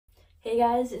Hey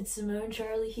guys, it's Simone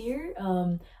Charley here.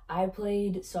 I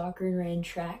played soccer and ran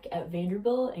track at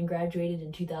Vanderbilt and graduated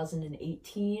in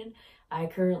 2018. I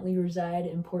currently reside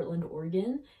in Portland,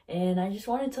 Oregon, and I just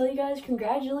want to tell you guys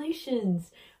congratulations.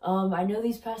 I know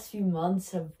these past few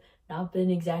months have not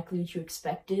been exactly what you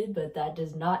expected, but that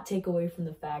does not take away from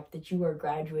the fact that you are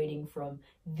graduating from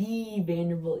the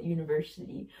Vanderbilt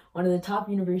University, one of the top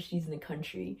universities in the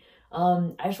country.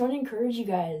 I just want to encourage you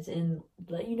guys and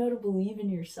let you know to believe in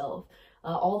yourself.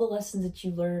 All the lessons that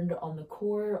you learned on the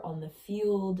court, on the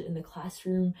field, in the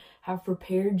classroom have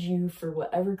prepared you for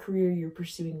whatever career you're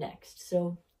pursuing next.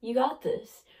 So you got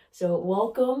this. So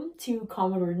welcome to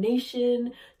Commodore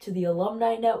Nation, to the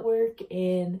Alumni Network,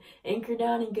 and anchor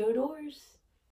down and go Doors.